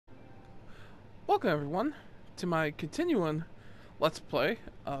Welcome everyone to my continuing Let's Play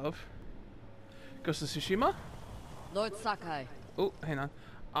of Ghost of Tsushima. Lord Sakai. Oh, hang on.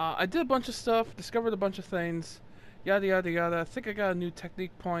 I did a bunch of stuff, discovered a bunch of things, yada yada yada. I think I got a new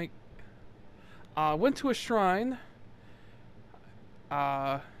technique point. Went to a shrine,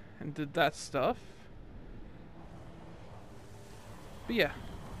 and did that stuff. But yeah,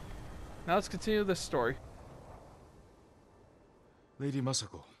 now let's continue this story. Lady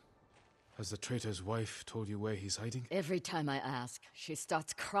Masako, has the traitor's wife told you where he's hiding? Every time I ask, she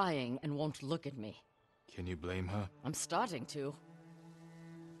starts crying and won't look at me. Can you blame her? I'm starting to.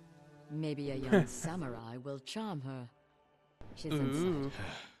 Maybe a young samurai will charm her. She's inside.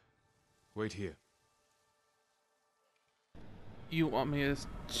 Wait here. You want me as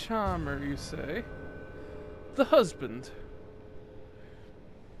charmer, you say? The husband.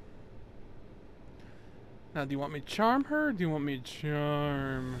 Now, do you want me to charm her, or do you want me to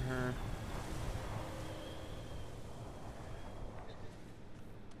charm her?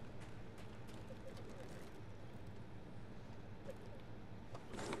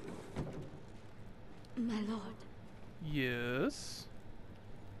 My lord. Yes.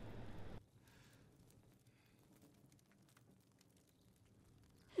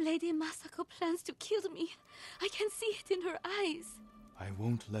 Lady Masako plans to kill me. I can see it in her eyes. I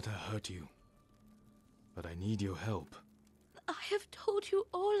won't let her hurt you. But I need your help. I have told you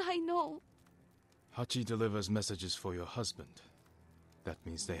all I know. Hachi delivers messages for your husband. That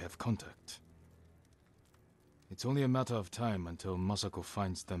means they have contact. It's only a matter of time until Masako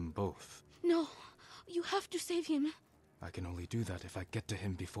finds them both. No, you have to save him. I can only do that if I get to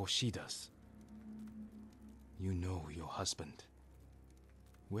him before she does. You know your husband.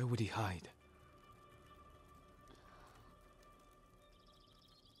 Where would he hide?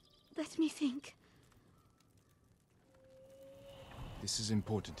 Let me think. This is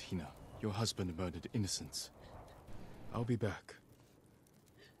important, Hina. Your husband murdered innocents. I'll be back.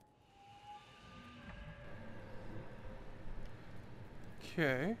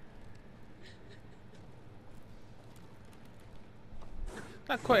 Okay.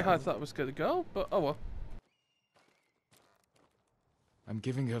 Not quite how I thought it was gonna go, but oh well. I'm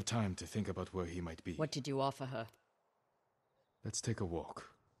giving her time to think about where he might be. What did you offer her? Let's take a walk.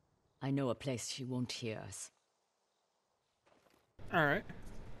 I know a place she won't hear us. Alright.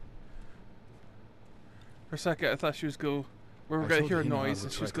 For a second, I thought she was we were I gonna told hear a Hina I noise would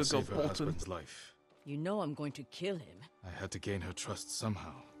and she try was to gonna go save her bolting. husband's life. You know I'm going to kill him. I had to gain her trust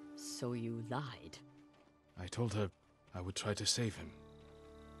somehow. So you lied. I told her I would try to save him.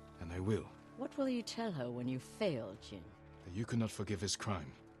 And I will. What will you tell her when you fail, Jin? That you cannot forgive his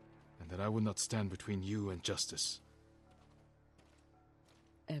crime. And that I will not stand between you and justice.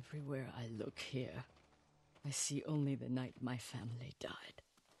 Everywhere I look here, I see only the night my family died.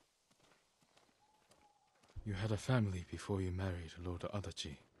 You had a family before you married Lord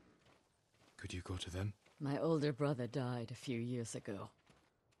Adachi. Could you go to them? My older brother died a few years ago.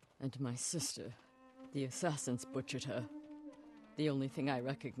 And my sister, the assassins butchered her. The only thing I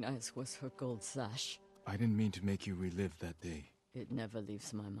recognize was her gold sash. I didn't mean to make you relive that day. It never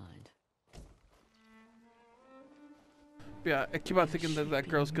leaves my mind. Yeah, I keep on thinking that that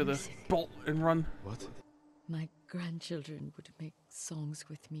girl's gonna bolt and run. What? My grandchildren would make songs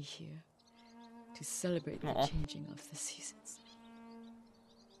with me here to celebrate Aw. the changing of the seasons.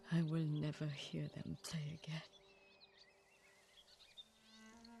 I will never hear them play again.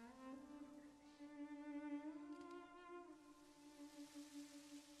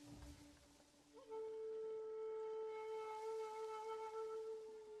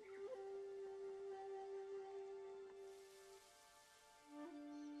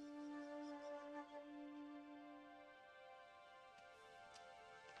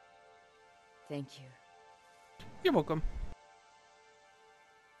 Thank you. You're welcome.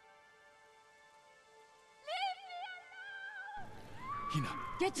 Hina!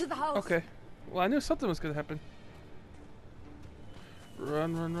 Get to the house! Okay. Well, I knew something was gonna happen.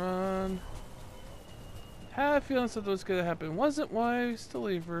 Run, run, run. Had a feeling something was gonna happen. Wasn't wise to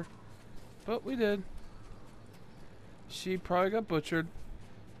leave her, but we did. She probably got butchered.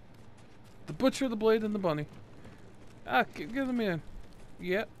 The butcher, the blade, and the bunny. Ah, get them in.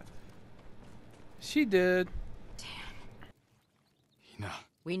 Yep. She did. Hina,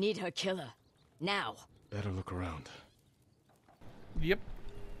 We need her killer. Now. better look around. Yep.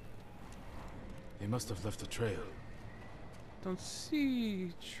 They must have left a trail. Don't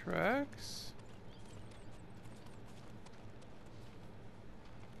see tracks.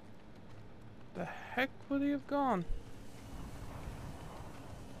 The heck would he have gone?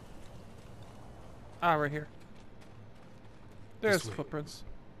 Ah, right here. There's This way. footprints.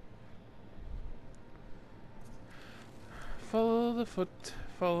 Follow the foot,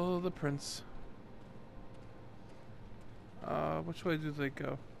 follow the prince. Which way do they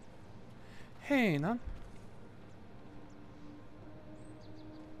go? Hey, none.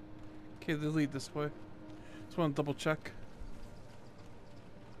 Okay, they lead this way. Just want to double check.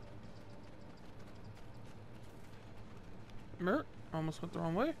 Mert, almost went the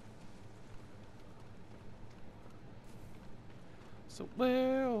wrong way. So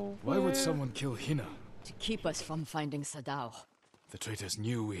where, oh, Why would someone kill Hina? To keep us from finding Sadao. The traitors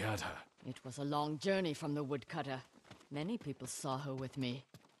knew we had her. It was a long journey from the woodcutter. Many people saw her with me.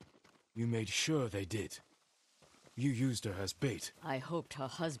 You made sure they did. You used her as bait. I hoped her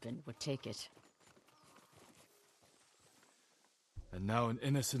husband would take it. And now an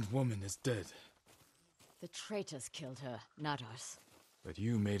innocent woman is dead. The traitors killed her, not us. But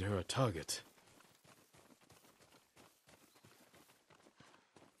you made her a target.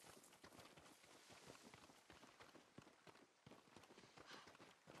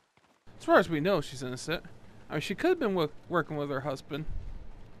 As far as we know, she's innocent. I mean, she could have been working with her husband.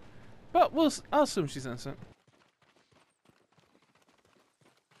 But I'll assume she's innocent.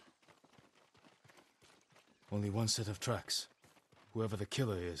 Only one set of tracks. Whoever the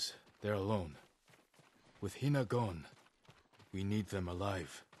killer is, they're alone. With Hina gone, we need them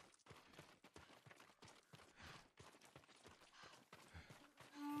alive.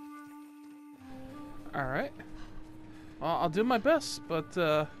 Alright. Well, I'll do my best, but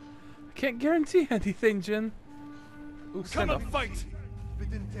I can't guarantee anything, Jin. Ooh, stand up. Fight!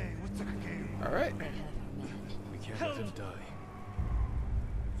 Alright. We can't let him die.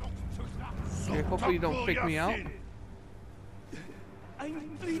 Okay, hopefully you don't fake me out.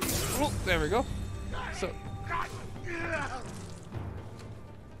 Oh, there we go. So,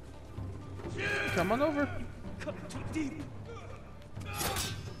 come on over.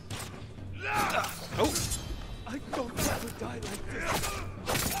 Oh, I don't want to die like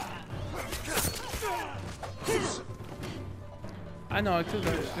this. I know I could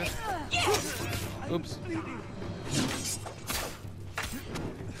have. Oops.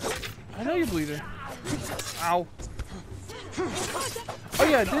 I know you're bleeding. Ow. Oh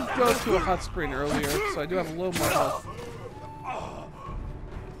yeah, I did go to a hot spring earlier, so I do have a little more health.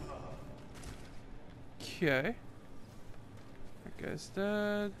 Okay. That guy's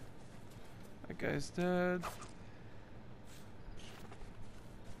dead. That guy's dead.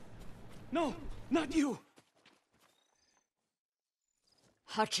 No, not you.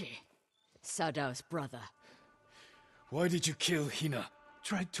 Hachi, Sadao's brother. Why did you kill Hina?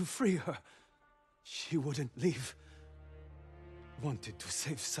 Tried to free her. She wouldn't leave. Wanted to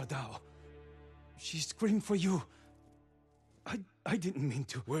save Sadao. She screamed for you. I didn't mean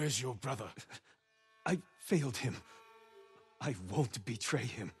to. Where's your brother? I failed him. I won't betray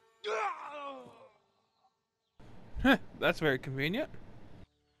him. Heh, that's very convenient.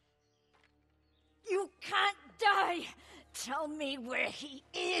 You can't die! Tell me where he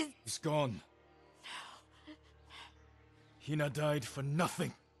is! He's gone. Hina died for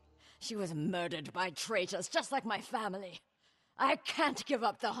nothing. She was murdered by traitors, just like my family. I can't give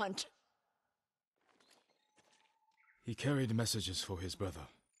up the hunt. He carried messages for his brother.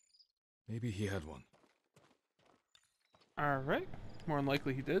 Maybe he had one. Alright. More than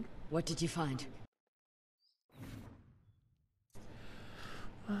likely he did. What did you find?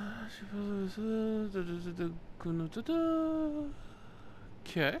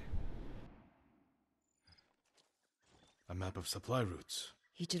 Okay. A map of supply routes.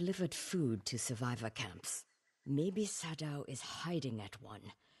 He delivered food to survivor camps. Maybe Sadao is hiding at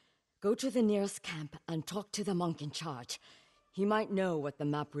one. Go to the nearest camp and talk to the monk in charge. He might know what the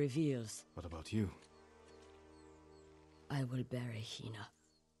map reveals. What about you? I will bury Hina.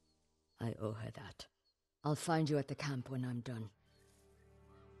 I owe her that. I'll find you at the camp when I'm done.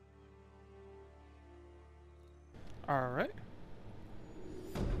 Alright.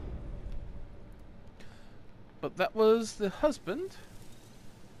 But that was the husband.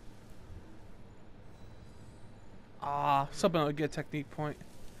 Ah, someone will get a technique point.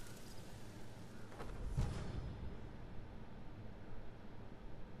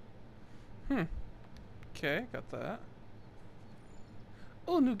 Okay, got that.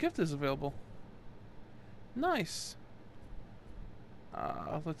 Oh, new gift is available. Nice.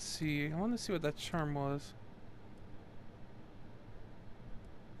 Let's see. I want to see what that charm was.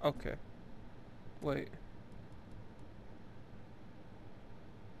 Okay. Wait.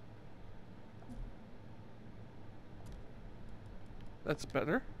 That's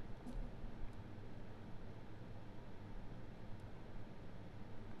better.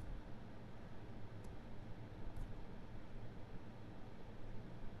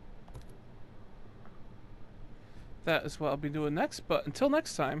 that is what I'll be doing next. But until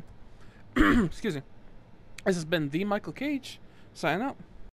next time, excuse me, this has been the Michael Cage, signing out.